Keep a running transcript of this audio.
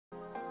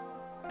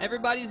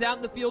Everybody's out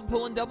in the field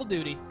pulling double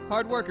duty.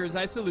 Hard workers,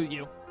 I salute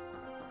you.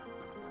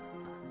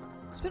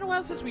 It's been a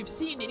while since we've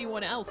seen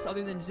anyone else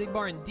other than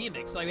Xigbar and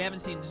Demix. Like, we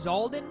haven't seen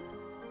Zaldin.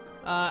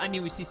 I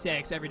mean, we see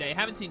Saix every day.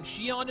 Haven't seen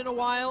h.a.n.d in a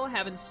while.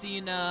 Haven't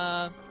seen,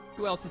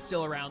 who else is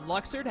still around?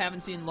 Luxord.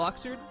 Haven't seen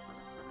Luxord.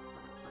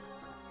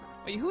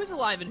 Wait, who is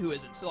alive and who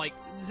isn't? So, like,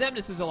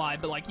 Xemnas is alive,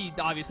 but, like, he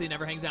obviously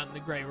never hangs out in the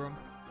Grey Room.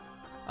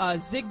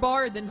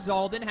 Xigbar, then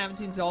Zaldin. Haven't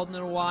seen Zaldin in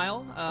a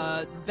while.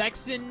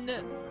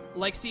 Vexen,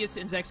 Lexius,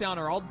 and Zexion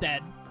are all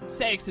dead.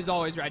 Saix is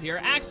always right here.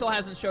 Axel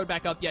hasn't showed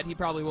back up yet. He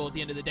probably will at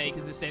the end of the day,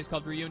 because this day is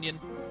called Reunion.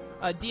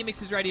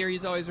 Demix is right here.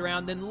 He's always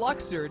around. Then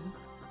Luxord.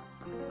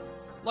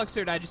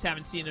 Luxord I just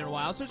haven't seen in a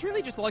while. So it's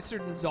really just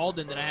Luxord and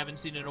Zaldin that I haven't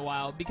seen in a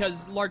while,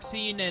 because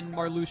Larxene and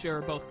Marluxia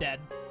are both dead.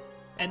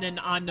 And then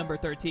I'm number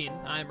 13.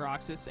 I'm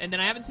Roxas. And then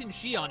I haven't seen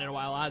h.a.n.d in a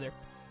while either.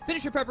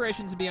 Finish your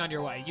preparations and be on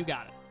your way. You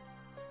got it.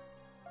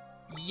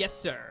 Yes,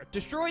 sir.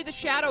 Destroy the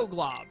Shadow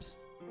Globs.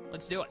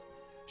 Let's do it.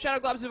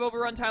 Shadow Globs have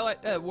overrun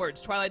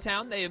Twilight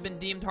Town. They have been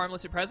deemed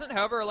harmless at present.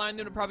 However, allowing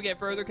them to propagate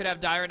further could have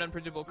dire and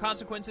unpredictable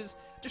consequences.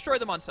 Destroy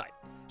them on sight.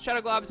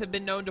 Shadow Globs have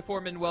been known to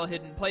form in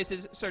well-hidden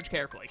places. Search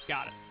carefully.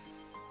 Got it.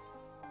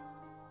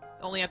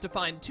 Only have to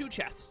find 2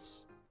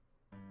 chests.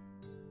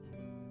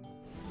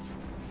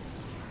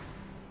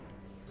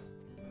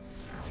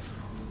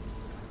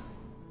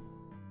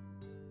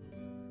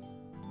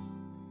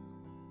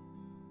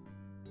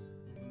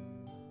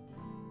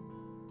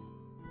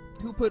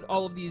 Who put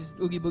all of these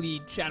Oogie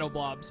Boogie Shadow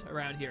Blobs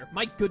around here?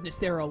 My goodness,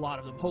 there are a lot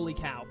of them. Holy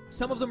cow.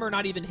 Some of them are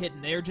not even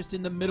hidden. They are just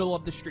in the middle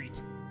of the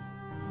street.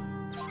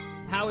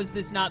 How is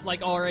this not,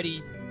 like,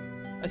 already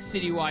a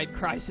citywide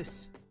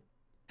crisis?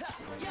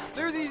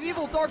 There are these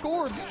evil dark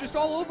orbs just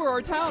all over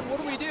our town. What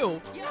do we do?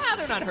 Ah,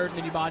 they're not hurting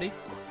anybody.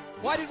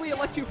 Why did we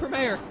elect you for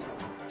mayor?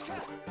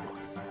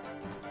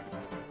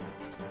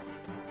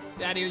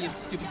 Get out of here, you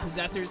stupid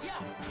possessors.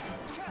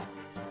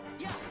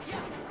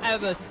 I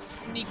have a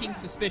sneaking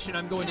suspicion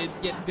I'm going to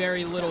get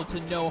very little to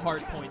no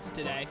heart points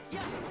today.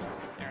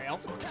 There we go.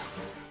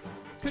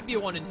 Could be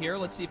one in here.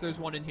 Let's see if there's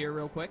one in here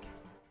real quick.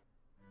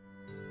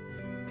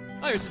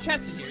 Oh, there's a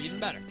chest in here. Even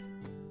better.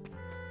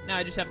 Now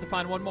I just have to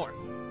find one more.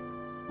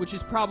 Which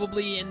is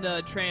probably in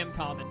the tram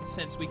common,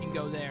 since we can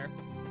go there.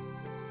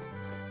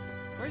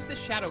 Where's the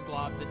Shadow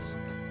Glob that's...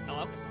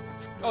 Hello?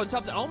 Oh, it's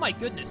up there. Oh my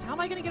goodness. How am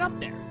I going to get up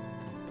there?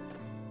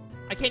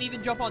 I can't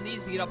even jump on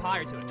these to get up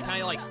higher to it. Can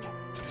I, like...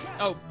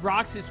 Oh,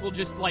 Roxas will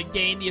just, like,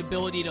 gain the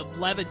ability to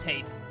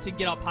levitate to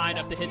get up high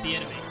enough to hit the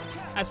enemy.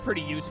 That's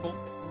pretty useful.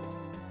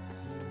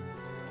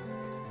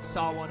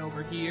 Saw one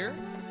over here.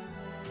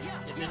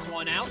 Get this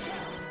one out.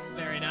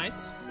 Very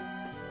nice.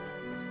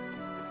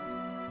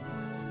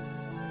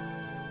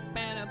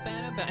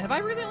 Have I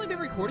really only been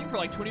recording for,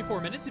 like,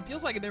 24 minutes? It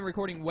feels like I've been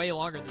recording way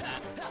longer than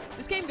that.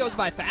 This game goes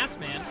by fast,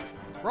 man.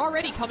 We're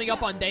already coming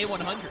up on day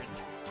 100.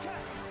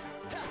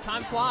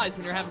 Time flies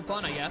when you're having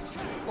fun, I guess.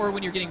 Or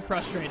when you're getting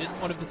frustrated,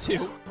 one of the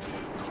two.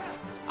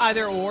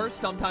 Either or,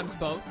 sometimes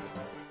both.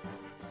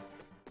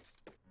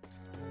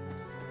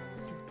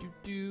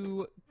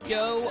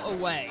 Go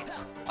away.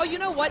 Oh, you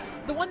know what?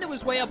 The one that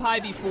was way up high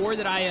before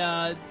that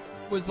I,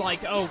 was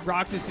like, oh,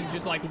 Roxas can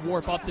just, like,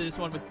 warp up to this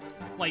one with,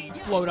 like,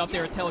 float up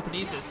there with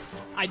telekinesis.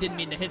 I didn't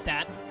mean to hit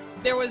that.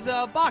 There was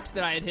a box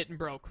that I had hit and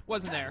broke,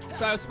 wasn't there?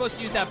 So I was supposed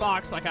to use that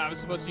box like I was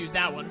supposed to use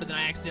that one, but then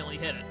I accidentally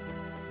hit it.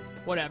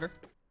 Whatever.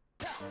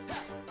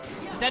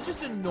 Is that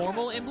just a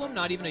normal emblem,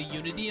 not even a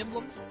Unity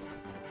emblem?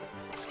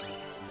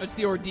 It's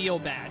the Ordeal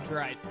badge,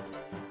 right.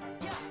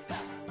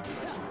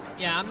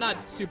 Yeah, I'm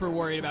not super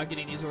worried about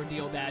getting these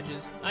Ordeal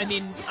badges. I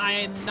mean,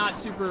 I'm not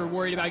super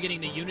worried about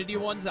getting the Unity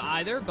ones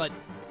either, but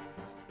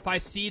if I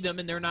see them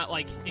and they're not,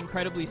 like,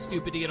 incredibly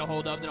stupid to get a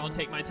hold of, then I'll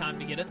take my time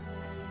to get it.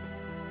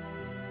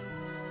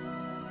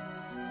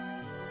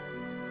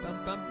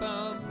 Bum, bum,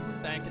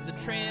 bum. Back at the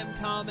tram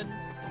common.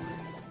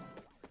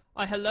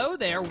 Hello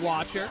there,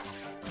 Watcher.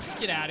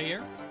 Get out of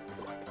here.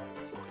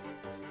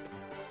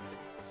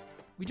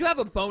 We do have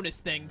a bonus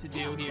thing to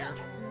do here.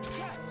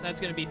 So that's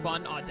gonna be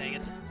fun. Aw, dang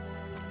it.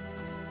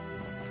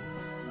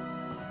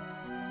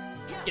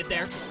 Get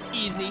there.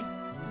 Easy.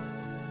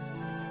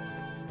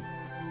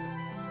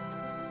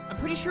 I'm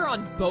pretty sure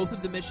on both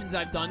of the missions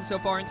I've done so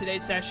far in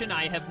today's session,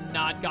 I have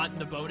not gotten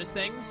the bonus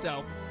thing,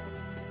 so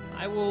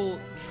I will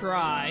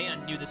try. I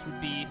knew this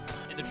would be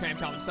in the tram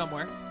common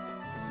somewhere.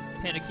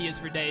 Panakias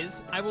for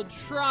days. I will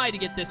try to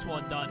get this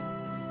one done.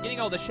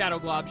 Getting all the Shadow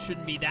Globs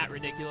shouldn't be that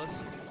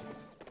ridiculous.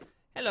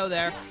 Hello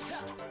there.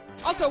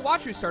 Also,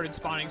 Watchers started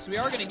spawning, so we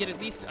are going to get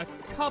at least a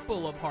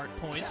couple of heart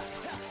points.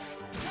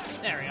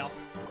 There we go.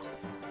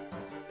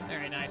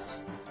 Very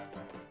nice.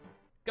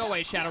 Go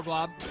away, Shadow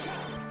Glob.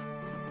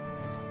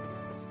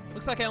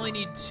 Looks like I only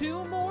need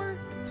 2 more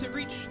to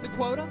reach the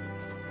quota.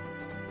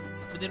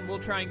 But then we'll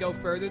try and go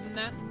further than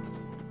that.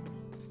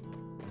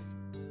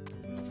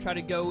 Try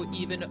to go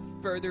even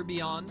further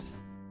beyond.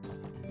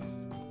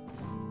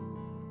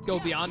 Go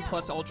beyond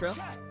plus Ultra.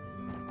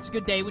 It's a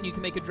good day when you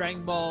can make a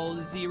Dragon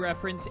Ball Z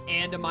reference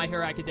and a My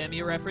Hero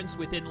Academia reference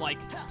within, like,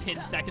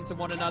 10 seconds of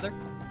one another.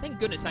 Thank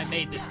goodness I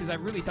made this, because I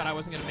really thought I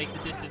wasn't going to make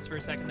the distance for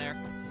a second there.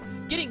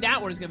 Getting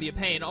that one is going to be a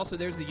pain. Also,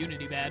 there's the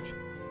Unity badge.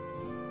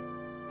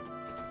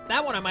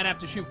 That one I might have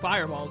to shoot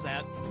fireballs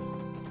at.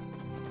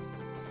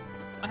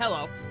 Oh,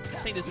 hello. I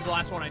think this is the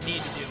last one I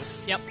need to do.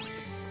 Yep.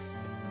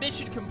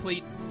 Mission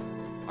complete.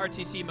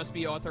 RTC must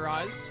be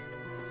authorized.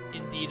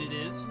 Indeed it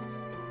is.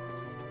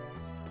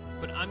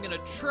 But I'm gonna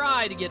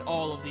try to get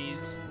all of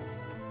these.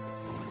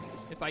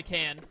 If I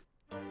can.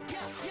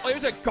 Oh,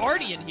 there's a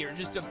guardian here.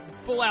 Just a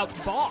full-out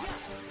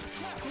boss.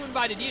 Who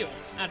invited you?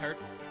 That hurt.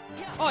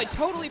 Oh, I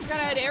totally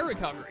forgot I had air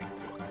recovery.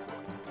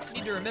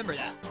 Need to remember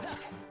that.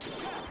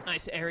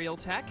 Nice aerial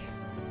tech.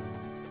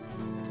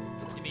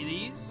 Give me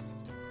these.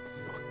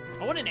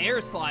 I want an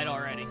air slide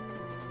already.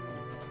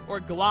 Or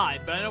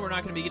glide, but I know we're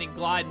not going to be getting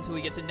glide until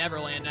we get to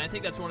Neverland, and I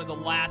think that's one of the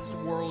last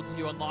worlds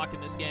you unlock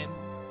in this game.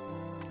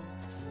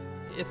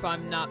 If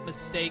I'm not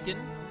mistaken.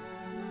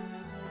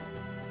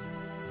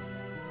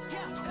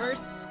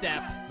 First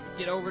step,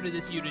 get over to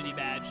this Unity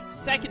badge.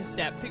 Second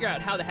step, figure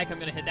out how the heck I'm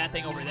going to hit that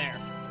thing over there.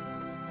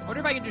 I wonder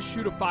if I can just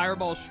shoot a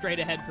fireball straight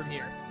ahead from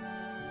here.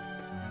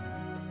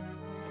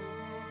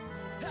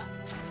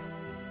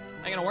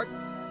 That gonna work?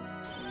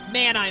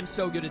 Man, I am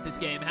so good at this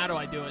game. How do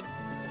I do it?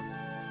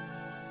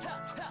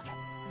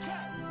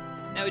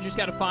 Now we just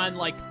gotta find,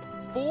 like,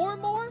 4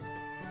 more?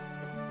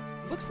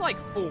 Looks like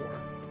 4.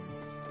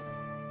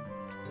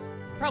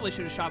 Probably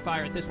should have shot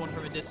fire at this one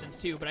from a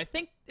distance, too, but I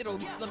think it'll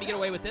let me get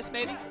away with this,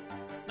 maybe?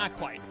 Not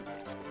quite.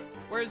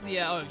 Where's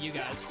the, oh, you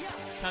guys.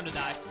 Time to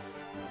die.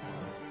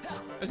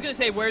 I was gonna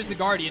say, where's the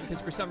Guardian,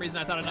 because for some reason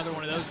I thought another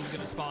one of those was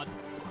gonna spawn.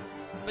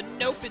 But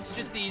nope, it's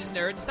just these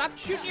nerds. Stop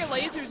shooting your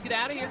lasers, get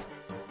out of here.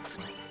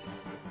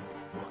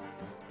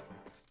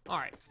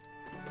 Alright.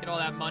 Get all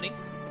that money.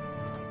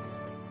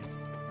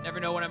 Never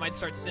know when I might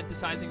start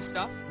synthesizing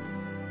stuff.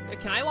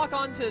 Can I lock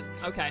on to...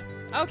 Okay.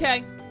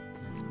 Okay.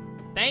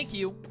 Thank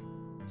you.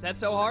 Is that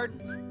so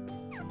hard?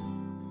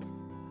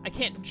 I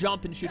can't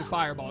jump and shoot a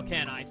fireball,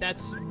 can I?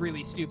 That's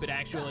really stupid,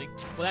 actually.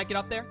 Will that get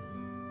up there?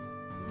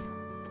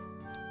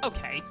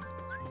 Okay.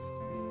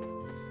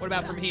 What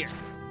about from here?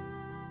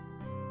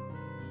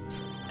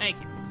 Thank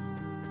you.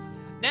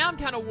 Now I'm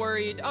kind of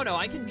worried... Oh, no,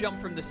 I can jump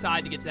from the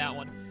side to get to that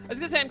one. I was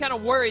going to say I'm kind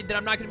of worried that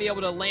I'm not going to be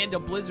able to land a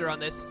blizzard on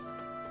this.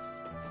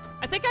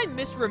 I think I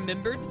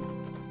misremembered.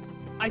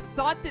 I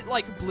thought that,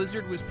 like,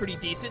 Blizzard was pretty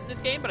decent in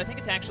this game, but I think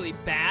it's actually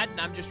bad, and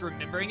I'm just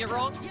remembering it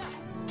wrong.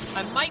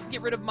 I might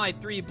get rid of my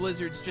 3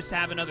 blizzards just to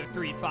have another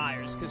 3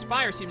 fires, because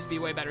fire seems to be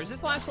way better. Is this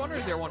the last one, or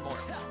is there one more?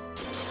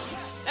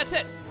 That's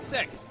it.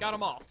 Sick. Got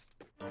them all.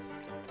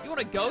 You want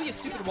to go, you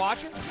stupid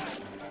watcher?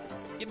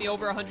 Give me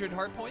over 100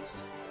 heart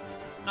points?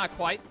 Not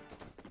quite.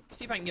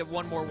 See if I can get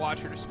one more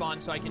watcher to spawn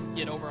so I can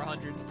get over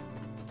 100.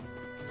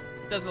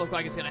 Doesn't look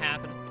like it's going to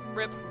happen.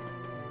 Rip.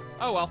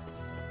 Oh, well.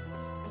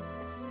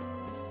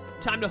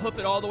 Time to hoof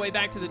it all the way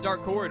back to the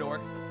Dark Corridor.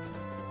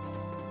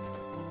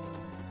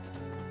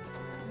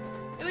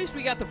 At least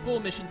we got the full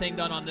mission thing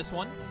done on this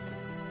one.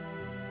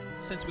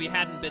 Since we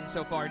hadn't been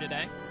so far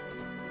today.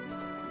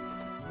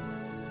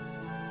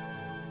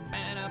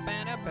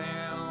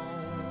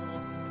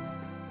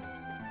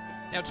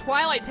 Now,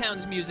 Twilight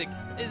Town's music,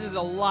 this is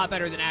a lot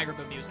better than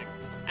Agrabah music.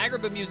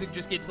 Agrabah music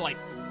just gets, like,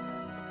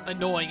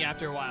 annoying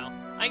after a while.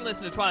 I can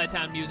listen to Twilight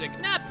Town music,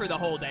 not for the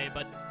whole day,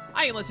 but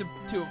I can listen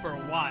to it for a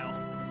while.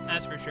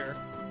 That's for sure.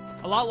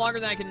 A lot longer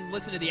than I can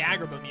listen to the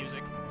Agrabah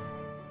music.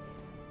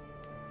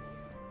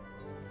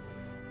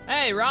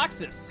 Hey,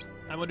 Roxas.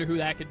 I wonder who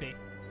that could be.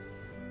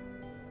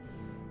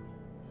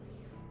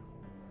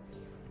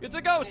 It's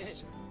a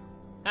ghost.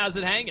 How's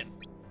it hanging?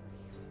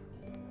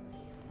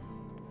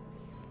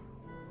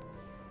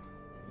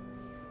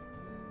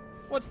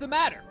 What's the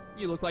matter?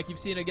 You look like you've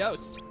seen a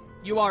ghost.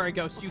 You are a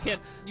ghost. You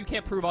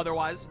can't prove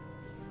otherwise.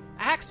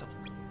 Axel.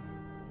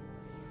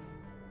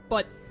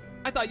 But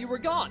I thought you were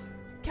gone.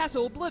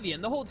 Castle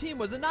Oblivion, the whole team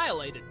was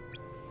annihilated.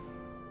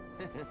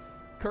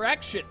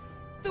 Correction.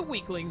 The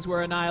weaklings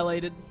were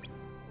annihilated.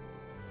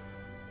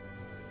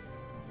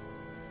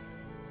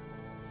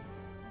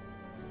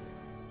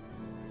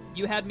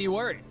 You had me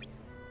worried.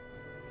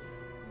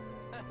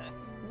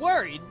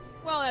 Worried?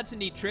 Well, that's a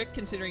neat trick,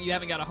 considering you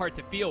haven't got a heart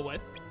to feel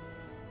with.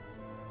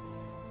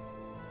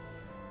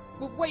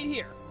 But wait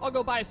here. I'll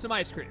go buy some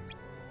ice cream.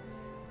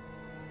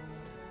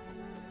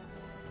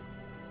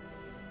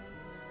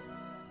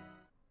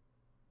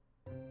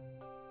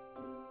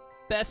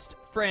 Best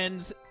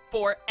friends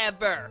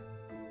forever.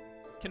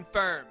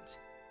 Confirmed.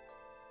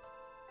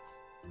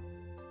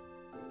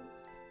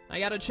 I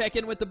gotta check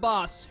in with the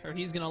boss, or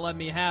he's gonna let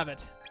me have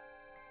it.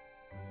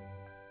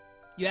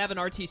 You haven't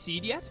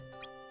RTC'd yet?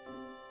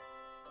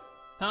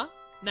 Huh?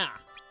 Nah.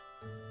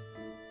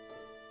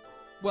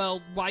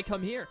 Well, why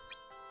come here?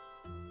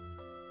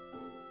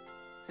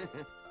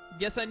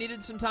 Guess I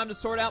needed some time to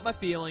sort out my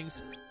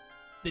feelings.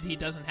 That he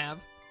doesn't have.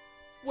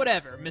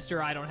 Whatever,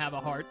 Mr. I don't have a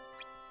heart.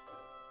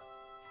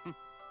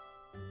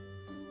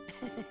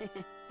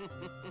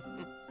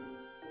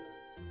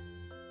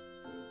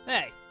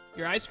 Hey,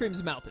 your ice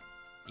cream's melted.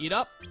 Eat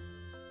up.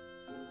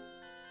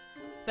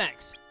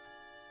 Thanks.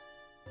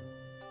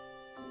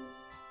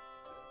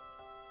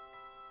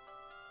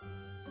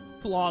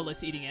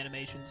 Flawless eating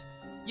animations.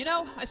 You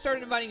know, I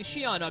started inviting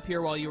h.a.n.d up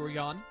here while you were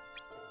gone.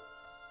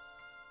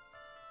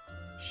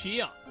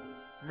 h.a.n.d?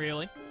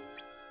 Really?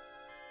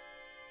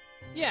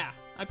 Yeah,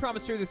 I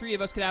promised her the three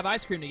of us could have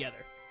ice cream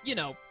together. You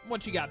know,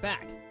 once you got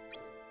back.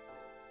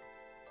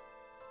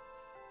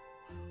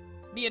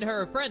 Me and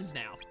her are friends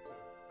now.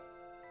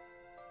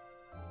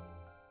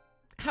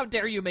 How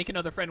dare you make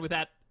another friend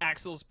without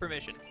Axel's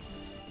permission?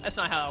 That's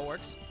not how that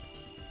works.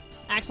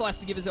 Axel has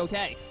to give his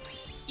okay.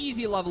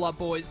 Easy level up,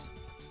 boys.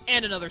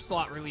 And another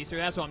slot releaser,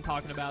 that's what I'm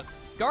talking about.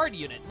 Guard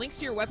unit. Links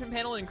to your weapon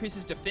panel and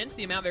increases defense.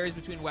 The amount varies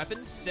between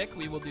weapons. Sick,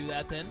 we will do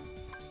that then.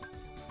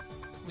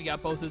 We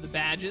got both of the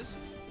badges.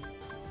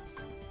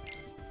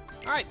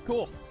 Alright,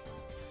 cool.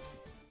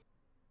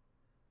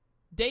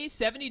 Day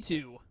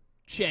 72.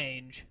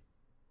 Change.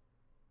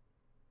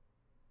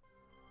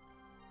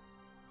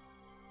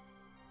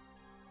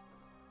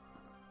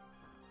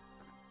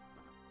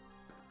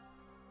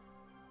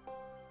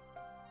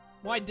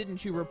 Why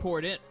didn't you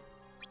report in?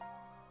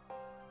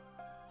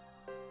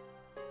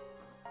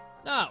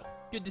 Oh,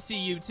 good to see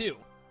you too.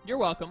 You're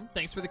welcome.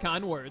 Thanks for the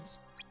kind words.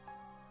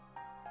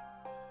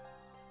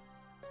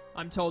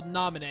 I'm told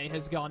Namine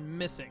has gone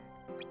missing.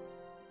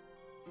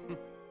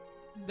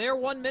 There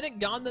 1 minute,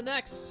 gone the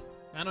next.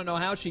 I don't know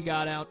how she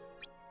got out.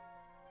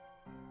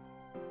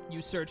 You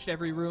searched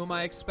every room,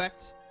 I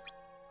expect?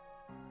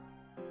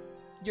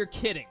 You're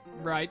kidding,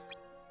 right?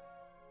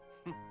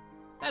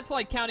 That's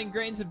like counting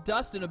grains of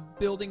dust in a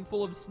building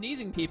full of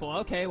sneezing people.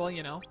 Okay, well,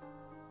 you know.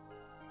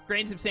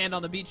 Grains of sand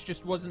on the beach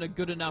just wasn't a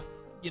good enough,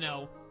 you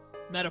know,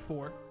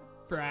 metaphor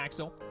for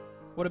Axel.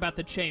 What about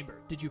the chamber?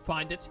 Did you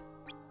find it?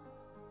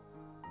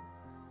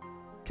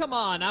 Come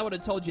on, I would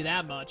have told you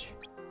that much.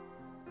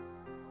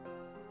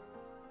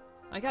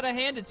 I gotta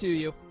hand it to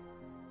you.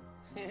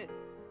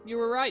 You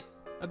were right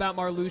about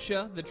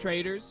Marluxia, the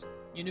traders.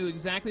 You knew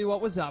exactly what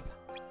was up.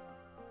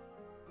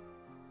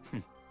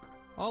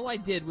 All I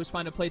did was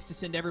find a place to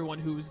send everyone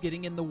who was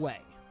getting in the way.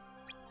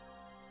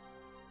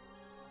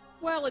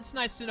 Well, it's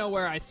nice to know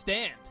where I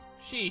stand.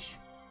 Sheesh.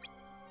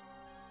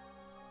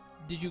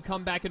 Did you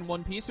come back in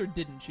one piece or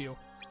didn't you?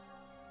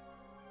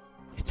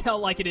 Tell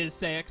like it is,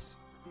 Saix.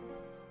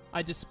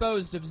 I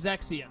disposed of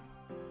Zexion.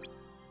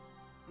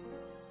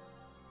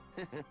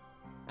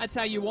 That's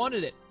how you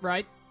wanted it,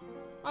 right?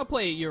 I'll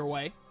play it your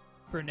way.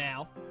 For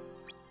now.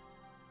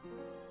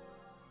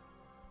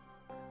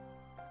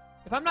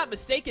 If I'm not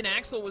mistaken,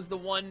 Axel was the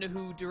one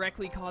who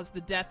directly caused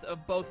the death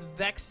of both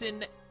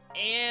Vexen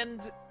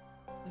and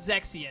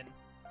Zexion.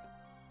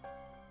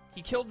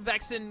 He killed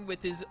Vexen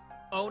with his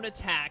own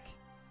attack,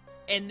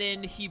 and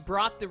then he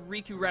brought the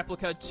Riku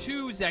replica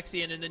to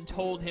Zexion and then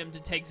told him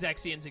to take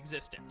Zexion's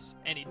existence.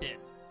 And he did.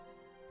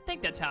 I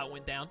think that's how it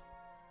went down.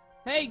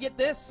 Hey, get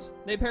this.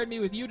 They paired me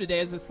with you today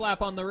as a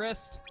slap on the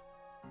wrist.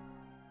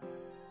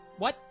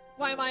 What?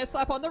 Why am I a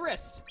slap on the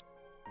wrist?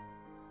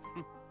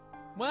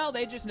 Well,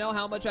 they just know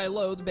how much I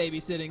loathe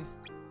babysitting.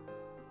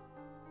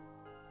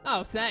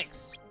 Oh,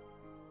 thanks.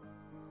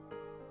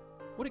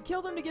 Would it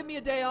kill them to give me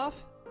a day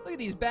off? Look at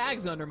these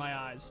bags under my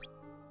eyes.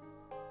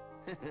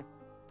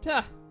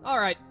 Tuh,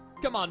 alright.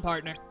 Come on,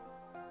 partner.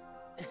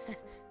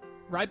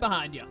 Right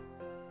behind you.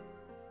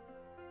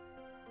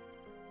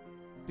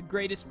 The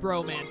greatest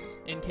bromance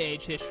in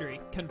KH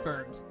history.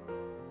 Confirmed.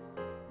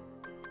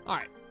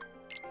 Alright.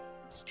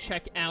 Let's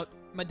check out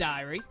my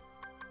diary.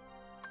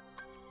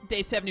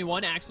 Day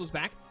 71, Axel's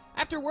back.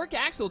 After work,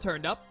 Axel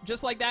turned up,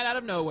 just like that out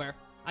of nowhere.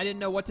 I didn't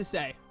know what to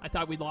say. I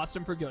thought we'd lost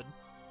him for good.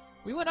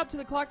 We went up to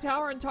the clock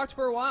tower and talked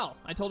for a while.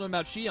 I told him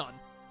about h.a.n.d.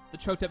 The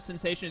choked up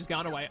sensation has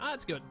gone away. Ah,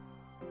 that's good.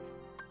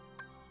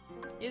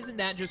 Isn't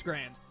that just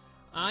grand?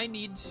 I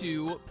need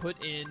to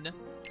put in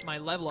my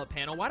level up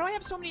panel. Why do I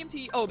have so many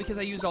empty? Oh, because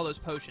I used all those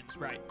potions,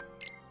 right.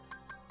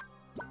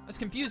 I was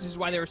confused as to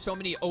why there were so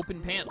many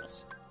open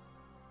panels.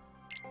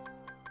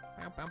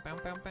 Bow, bow, bow,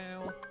 bow,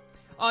 bow.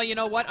 Oh, you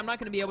know what? I'm not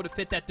going to be able to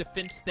fit that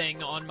defense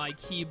thing on my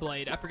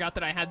Keyblade. I forgot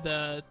that I had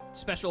the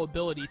special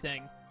ability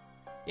thing.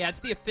 Yeah, it's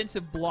the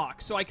offensive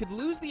block. So I could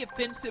lose the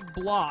offensive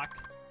block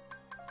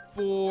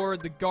for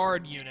the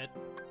guard unit.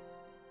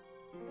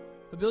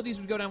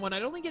 Abilities would go down one.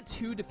 I'd only get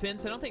 2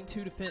 defense. I don't think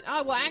 2 defense...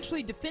 Ah, well,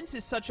 actually, defense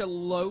is such a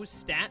low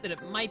stat that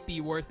it might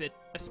be worth it,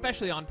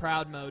 especially on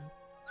Proud mode.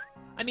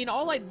 I mean,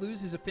 all I'd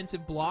lose is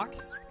offensive block.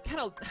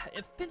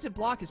 Offensive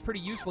block is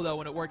pretty useful, though,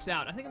 when it works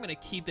out. I think I'm going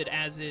to keep it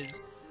as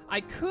is. I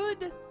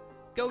could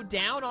go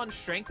down on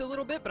strength a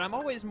little bit, but I'm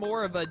always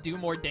more of a do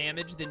more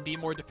damage than be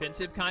more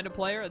defensive kind of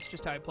player. That's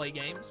just how I play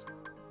games.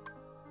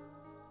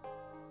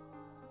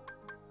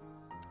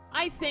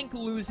 I think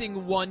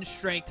losing 1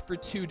 strength for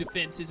 2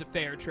 defense is a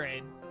fair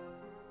trade.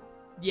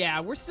 Yeah,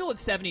 we're still at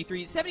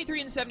 73.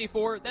 73 and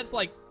 74, that's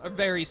like a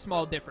very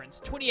small difference.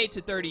 28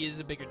 to 30 is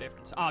a bigger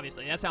difference,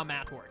 obviously. That's how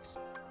math works.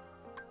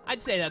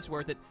 I'd say that's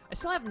worth it. I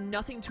still have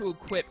nothing to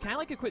equip. Can I,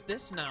 like, equip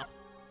this? No.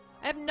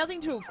 I have nothing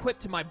to equip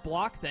to my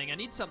block thing. I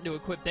need something to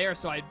equip there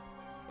so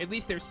at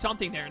least there's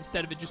something there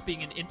instead of it just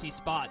being an empty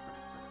spot.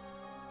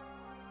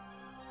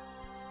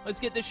 Let's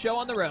get this show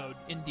on the road,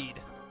 indeed.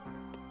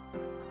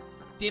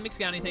 DMX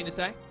got anything to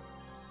say?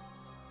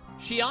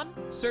 h.a.n.?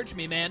 Search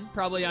me, man.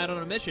 Probably out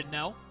on a mission,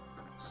 no?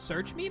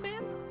 Search me,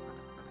 man?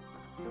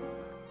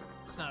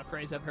 It's not a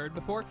phrase I've heard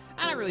before.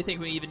 I don't really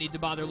think we even need to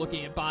bother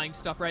looking at buying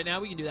stuff right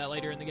now. We can do that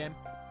later in the game.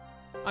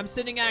 I'm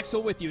sending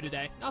Axel with you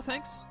today. Oh,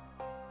 thanks.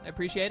 I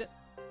appreciate it.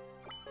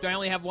 Do I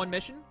only have one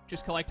mission?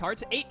 Just collect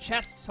hearts? 8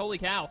 chests, holy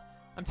cow.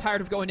 I'm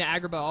tired of going to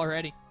Agrabah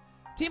already.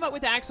 Team up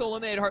with Axel,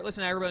 eliminate Heartless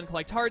and Agrabah, and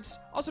collect hearts.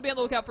 Also be on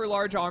the lookout for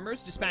large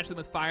armors. Dispatch them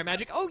with fire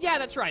magic. Oh, yeah,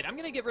 that's right. I'm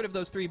going to get rid of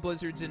those 3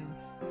 blizzards and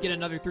get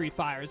another 3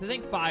 fires. I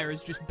think fire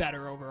is just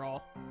better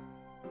overall.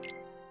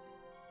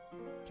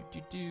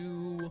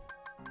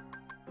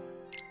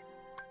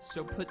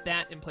 So put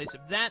that in place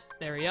of that.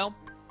 There we go.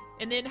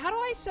 And then how do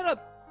I set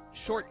up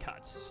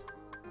shortcuts?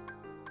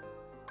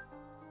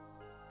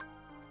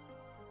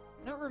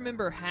 I don't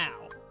remember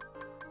how.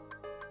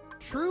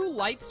 True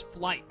Light's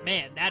Flight.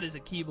 Man, that is a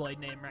Keyblade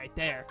name right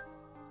there.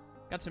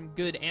 Got some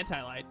good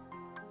anti-light.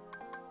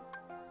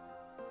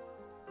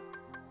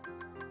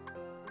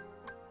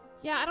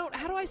 Yeah,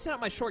 how do I set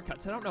up my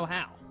shortcuts? I don't know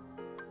how.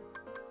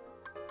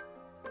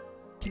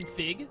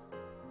 Config?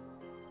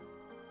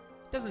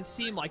 Doesn't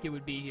seem like it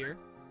would be here.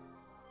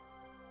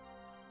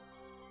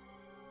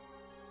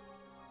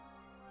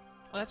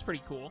 Oh, that's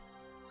pretty cool.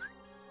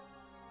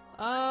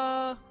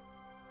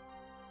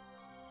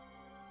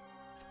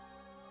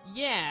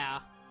 Yeah.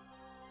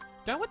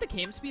 Do I want the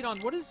cam speed on?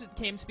 What is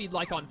cam speed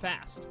like on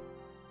fast?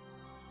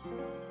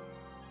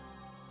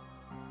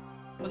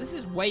 Well, this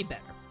is way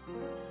better.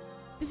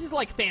 This is,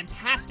 like,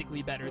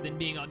 fantastically better than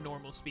being on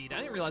normal speed. I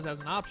didn't realize that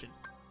was an option.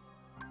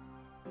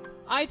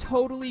 I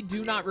totally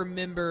do not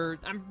remember.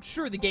 I'm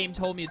sure the game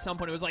told me at some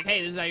point. It was like,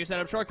 hey, this is how you set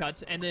up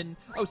shortcuts. And then,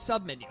 oh,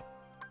 sub-menu.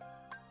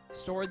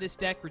 Store this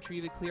deck,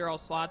 retrieve it, clear all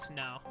slots?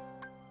 No.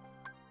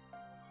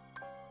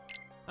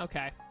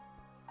 Okay.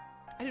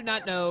 I do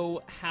not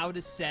know how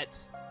to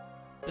set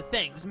the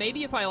things.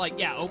 Maybe if I, like,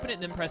 yeah, open it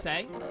and then press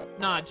A?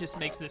 Nah, it just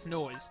makes this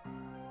noise.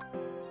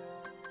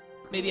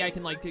 Maybe I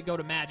can, like, go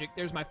to magic.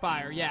 There's my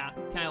fire, yeah.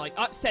 Kind of like,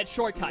 oh, set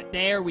shortcut.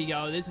 There we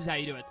go. This is how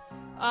you do it.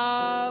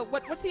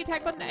 What's the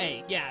attack button?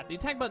 A. Yeah, the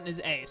attack button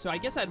is A, so I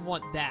guess I'd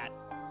want that.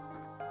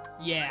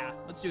 Yeah,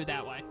 let's do it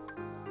that way.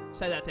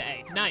 Set that to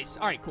A. Nice.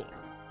 All right, cool.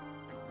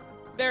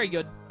 Very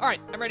good. All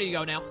right, I'm ready to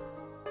go now.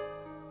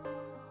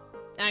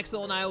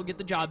 Axel and I will get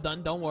the job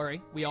done. Don't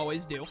worry. We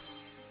always do.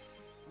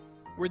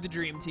 We're the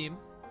dream team.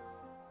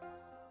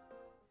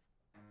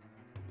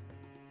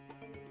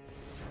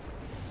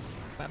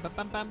 Bum, bum,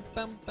 bum, bum,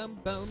 bum, bum,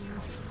 bum.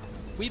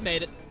 We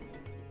made it.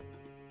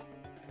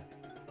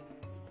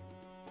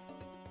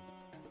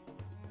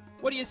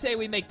 What do you say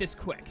we make this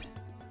quick?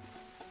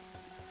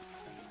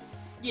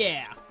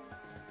 Yeah.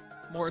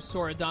 More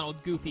Sora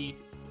Donald Goofy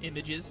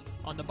images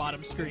on the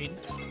bottom screen.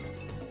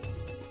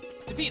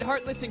 Defeat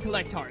Heartless and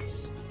collect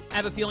hearts. I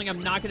have a feeling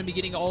I'm not going to be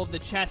getting all of the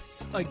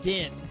chests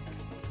again,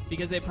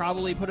 because they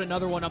probably put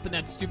another one up in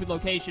that stupid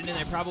location, and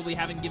they probably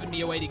haven't given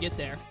me a way to get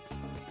there.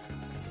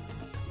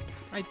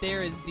 Right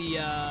there is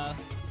the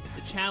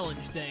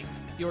challenge thing,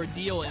 the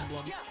ordeal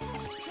emblem.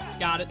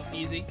 Got it,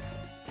 easy.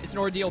 It's an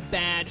ordeal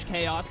badge,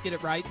 chaos, get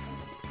it right.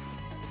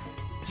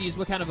 Geez,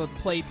 what kind of a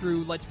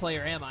playthrough Let's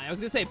Player am I? I was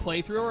going to say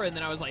playthrougher, and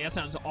then I was like, that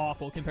sounds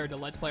awful compared to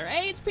Let's Player.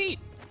 Hey, it's Pete!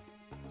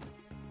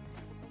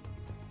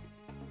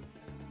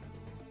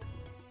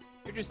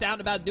 You're just out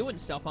and about doing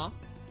stuff, huh?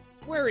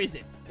 Where is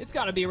it? It's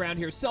got to be around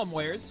here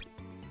somewheres.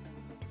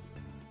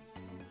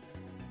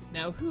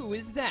 Now, who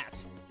is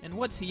that? And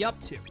what's he up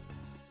to?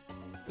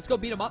 Let's go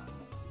beat him up.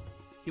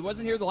 He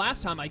wasn't here the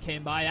last time I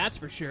came by, that's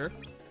for sure.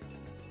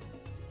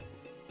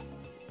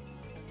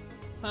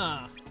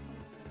 Huh.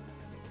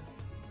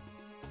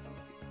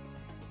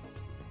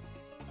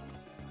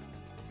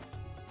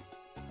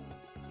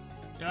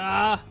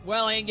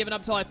 Well, I ain't giving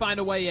up till I find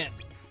a way in.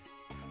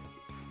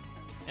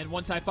 And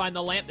once I find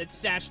the lamp that's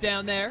stashed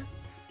down there,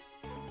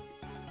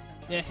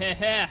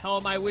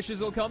 all my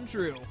wishes will come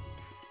true.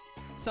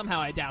 Somehow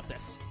I doubt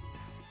this.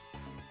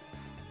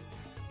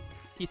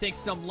 He thinks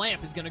some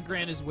lamp is gonna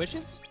grant his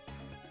wishes?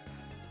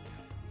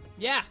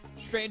 Yeah,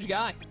 strange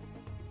guy.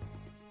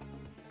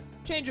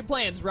 Change of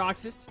plans,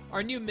 Roxas.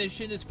 Our new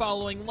mission is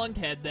following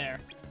Lunkhead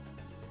there.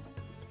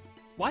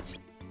 What?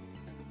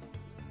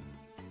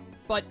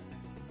 But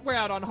we're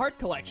out on heart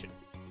collection.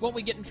 Won't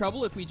we get in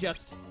trouble if we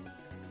just...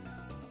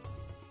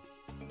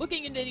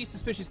 Looking into any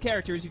suspicious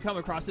characters you come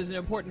across is an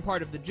important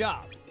part of the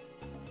job.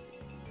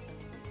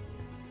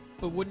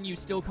 But wouldn't you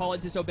still call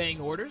it disobeying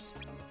orders?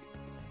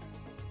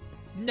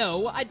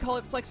 No, I'd call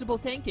it flexible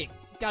thinking.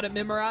 Got it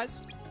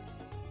memorized?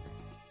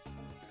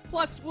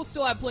 Plus, we'll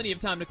still have plenty of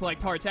time to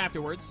collect hearts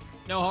afterwards.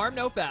 No harm,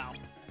 no foul.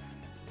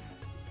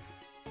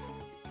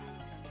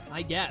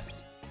 I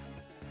guess.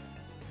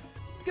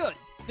 Good.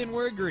 Then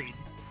we're agreed.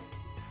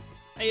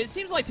 Hey, it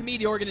seems like to me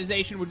the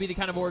organization would be the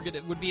kind of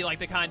organization.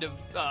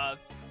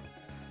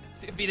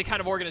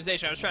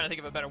 I was trying to think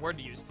of a better word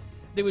to use.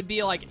 They would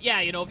be like, yeah,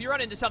 you know, if you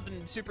run into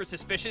something super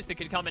suspicious that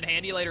could come in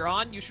handy later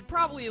on, you should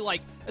probably,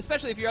 like,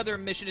 especially if your other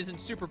mission isn't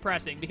super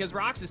pressing, because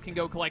Roxas can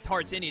go collect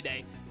hearts any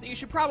day, then you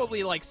should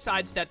probably, like,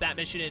 sidestep that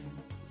mission and,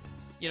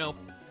 you know,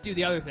 do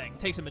the other thing.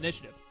 Take some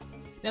initiative.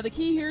 Now, the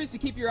key here is to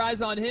keep your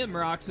eyes on him,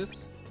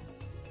 Roxas.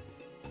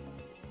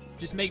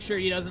 Just make sure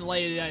he doesn't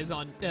lay eyes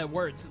on,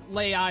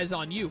 lay eyes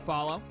on you,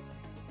 follow.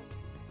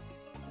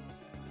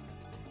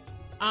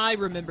 I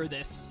remember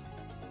this.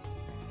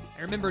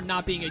 I remember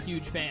not being a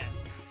huge fan.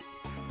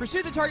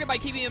 Pursue the target by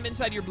keeping him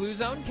inside your blue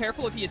zone.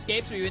 Careful, if he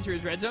escapes or you enter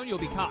his red zone, you'll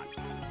be caught.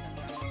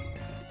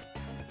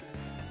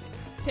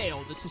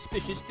 Tail, the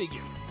suspicious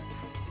figure.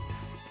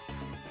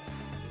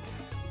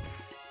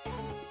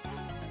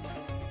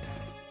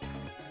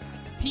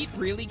 Pete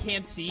really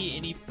can't see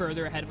any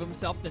further ahead of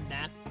himself than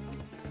that.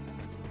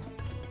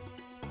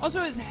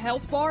 Also, his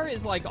health bar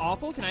is, like,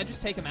 awful. Can I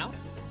just take him out?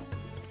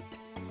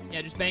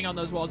 Yeah, just bang on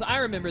those walls. I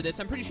remember this.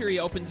 I'm pretty sure he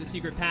opens a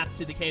secret path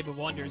to the Cave of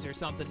Wonders or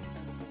something.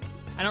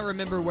 I don't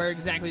remember where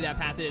exactly that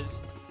path is.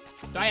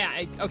 Do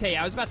okay,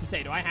 I was about to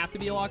say, do I have to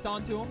be locked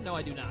onto him? No,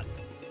 I do not.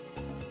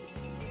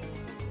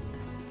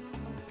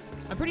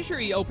 I'm pretty sure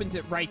he opens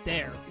it right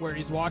there, where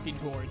he's walking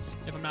towards,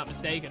 if I'm not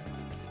mistaken.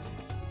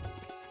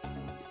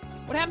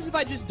 What happens if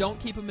I just don't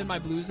keep him in my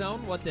blue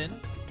zone? What then?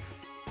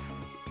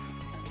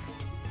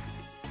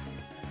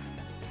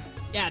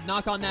 Yeah,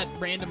 knock on that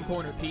random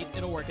corner, Pete.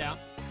 It'll work out.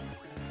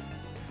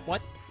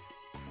 What?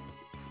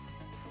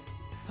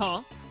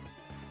 Huh?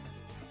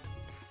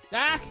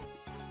 Back!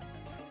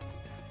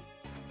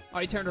 Oh,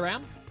 he turned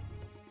around?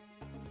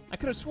 I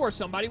could have swore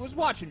somebody was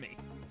watching me.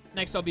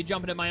 Next, I'll be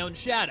jumping at my own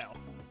shadow.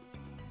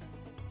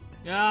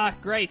 Ah,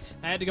 great.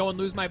 I had to go and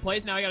lose my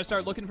place. Now I gotta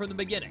start looking from the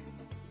beginning.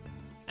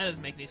 That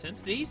doesn't make any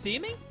sense. Did he see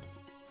me?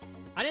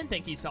 I didn't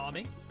think he saw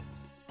me.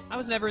 I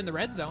was never in the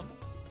red zone.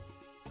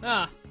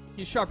 Ah,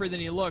 he's sharper than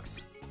he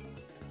looks.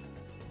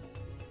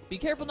 Be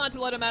careful not to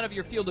let him out of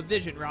your field of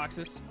vision,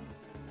 Roxas.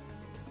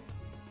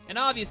 And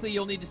obviously,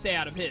 you'll need to stay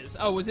out of his.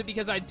 Oh, was it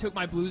because I took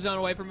my blue zone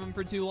away from him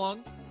for too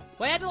long?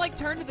 Well, I had to, like,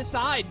 turn to the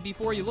side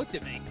before he looked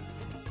at me.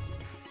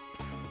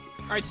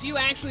 Alright, so you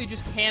actually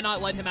just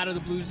cannot let him out of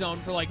the blue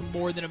zone for, like,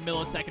 more than a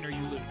millisecond or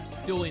you lose.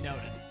 Duly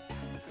noted.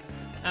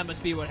 That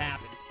must be what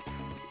happened.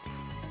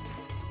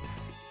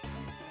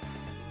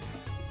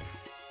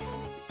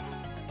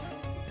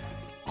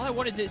 All I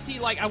wanted to see,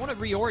 like, I want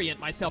to reorient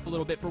myself a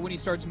little bit for when he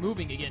starts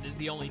moving again is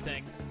the only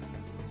thing.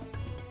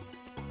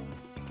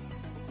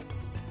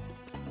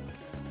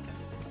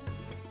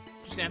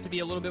 Just gonna have to be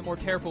a little bit more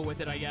careful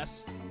with it, I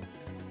guess.